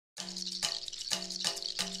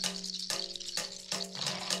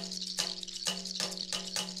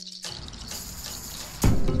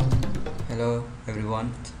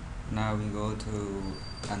everyone. Now we go to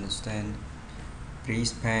understand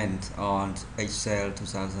Freeze panes on Excel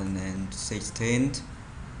 2016.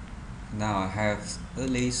 Now I have a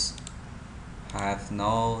list, have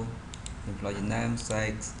no employee name,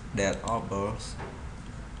 sex, date of birth,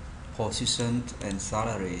 position and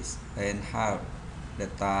salaries, and have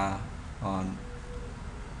data on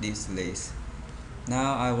this list.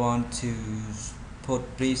 Now I want to put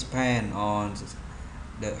Freeze pane on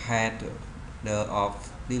the head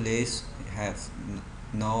of the list. It has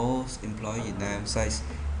no employee name, size,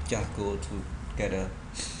 just go together.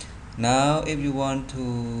 Now if you want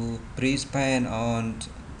to pre-span on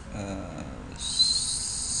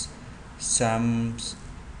some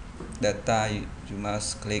data, you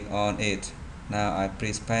must click on it. Now I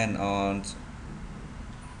pre-span on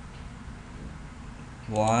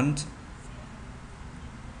want.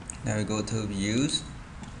 Now we go to views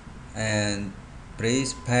and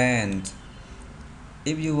pre-span.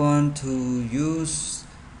 If you want to use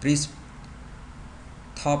pre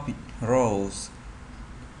top rows,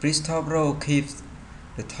 Freeze top row keeps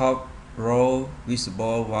the top row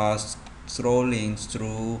visible while scrolling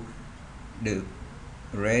through the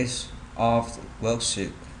rest of the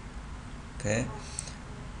worksheet. Okay.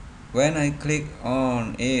 When I click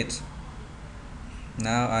on it,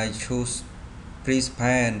 now I choose Freeze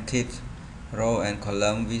pane keeps row and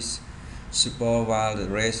column visible while the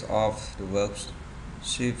rest of the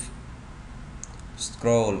worksheet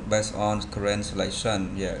scroll based on current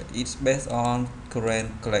selection. Yeah, it's based on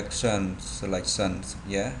current collection selections.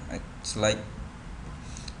 Yeah, I select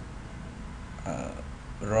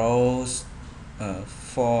rows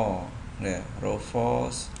 4, yeah, row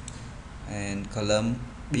 4 and column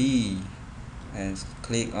B, and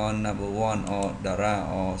click on number 1 or data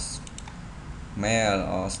or mail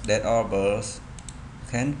or date of birth.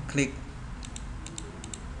 You can click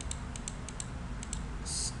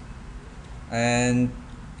and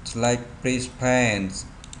select Freeze panes.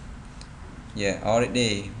 Yeah,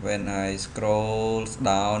 already when I scroll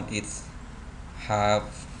down, it have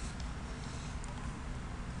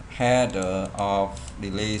header of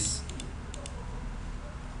the list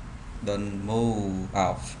don't move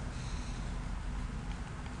up,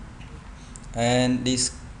 and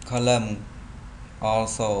this column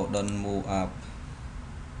also don't move up.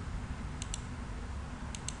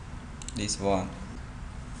 This one,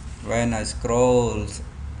 when I scroll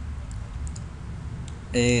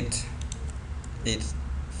it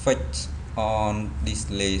fixed on this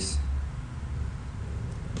list.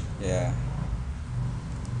 Yeah,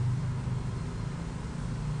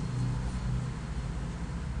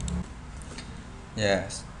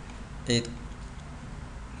 yes, it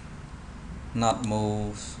not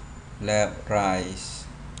moves left right,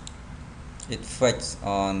 it fixed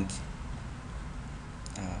on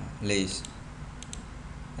list.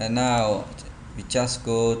 And now we just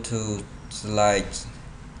go to select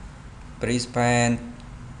Freeze pane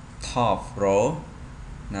top row.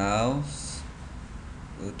 Now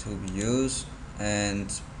go to views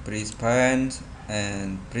and Freeze pane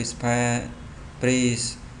and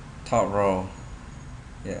Freeze top row.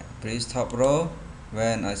 Yeah, Freeze top row.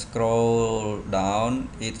 When I scroll down,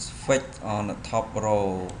 it's fixed on the top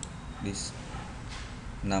row. This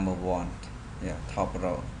number 1. Yeah, top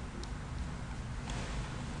row.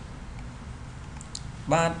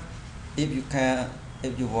 But if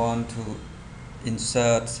you want to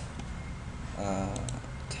insert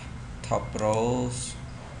top rows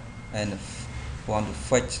and want to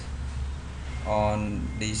fix on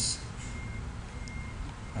this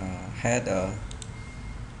header,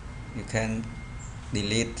 you can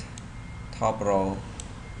delete top row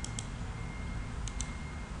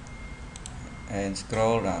and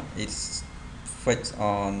scroll down. It's fixed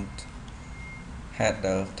on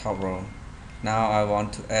header top row. Now I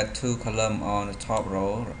want to add 2 columns on the top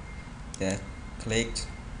row. Yeah, click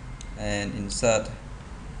and insert.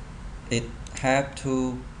 It have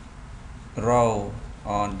 2 rows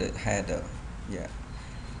on the header. Yeah,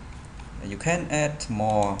 you can add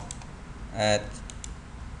more. Add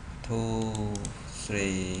 2,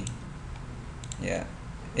 3. Yeah,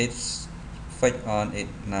 it's fixed on it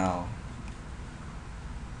now.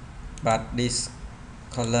 But this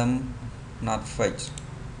column not fixed.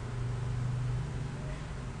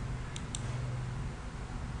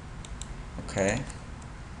 Okay,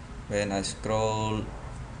 when I scroll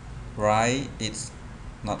right, it's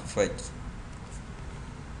not fixed.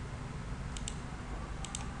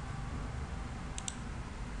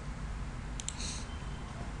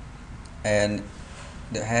 And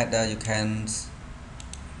the header you can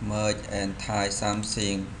merge and tie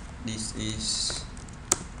something. This is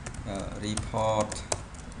report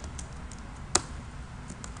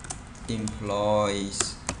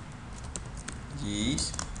employees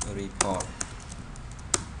report.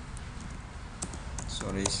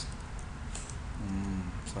 Sorry.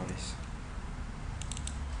 Sorry.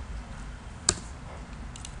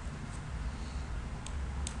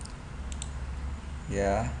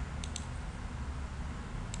 Yeah.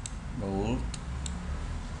 Bold.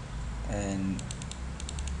 And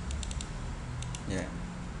yeah,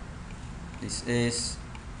 this is,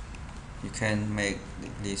 you can make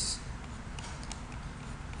this.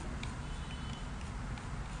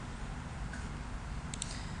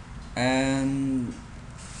 And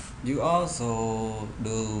you also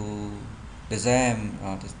do the same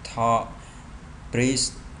on the top,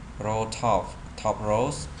 Freeze row top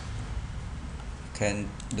rows can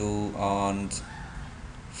do on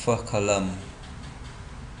first column.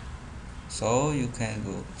 So you can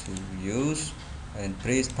go to use and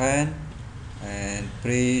Freeze pane and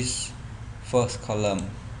Freeze first column.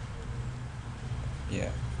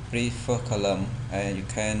 Yeah, Freeze first column, and you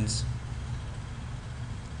can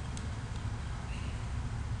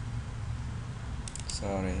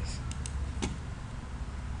sorry.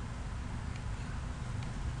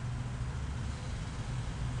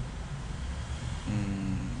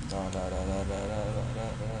 Da, da, da, da, da, da, da,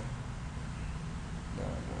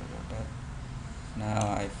 da. Now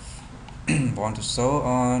I want to show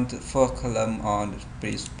on the first column on the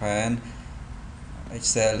Freeze pane.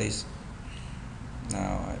 Excel is,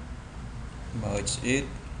 now I merge it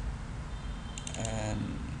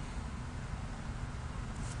and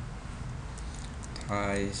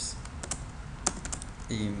ties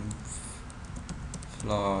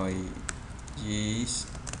employees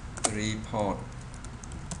report,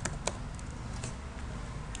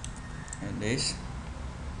 and this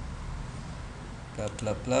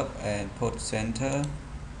plug and put center.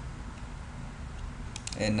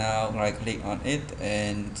 And now right click on it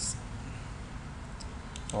and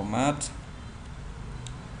format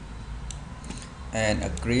and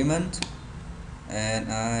agreement,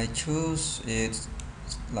 and I choose it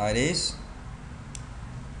like this,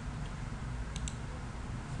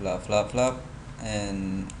 flap,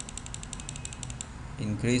 and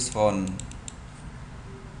increase font.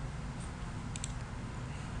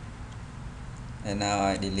 And now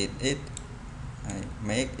I delete it. I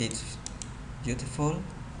make it beautiful,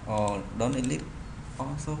 or don't delete,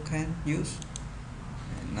 also can use.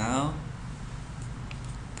 And now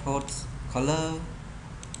put color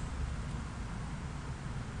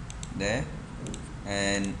there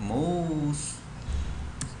and move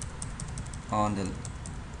on the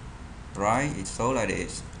right, it's so like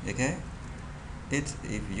this. Okay, it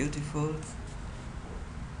is beautiful.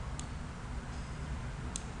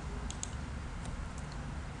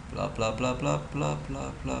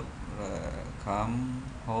 Come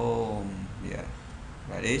home. Yeah,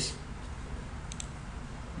 like this.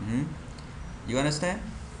 You understand?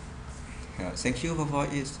 Yeah, thank you for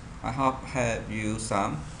it. I hope have you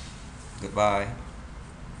some. Goodbye.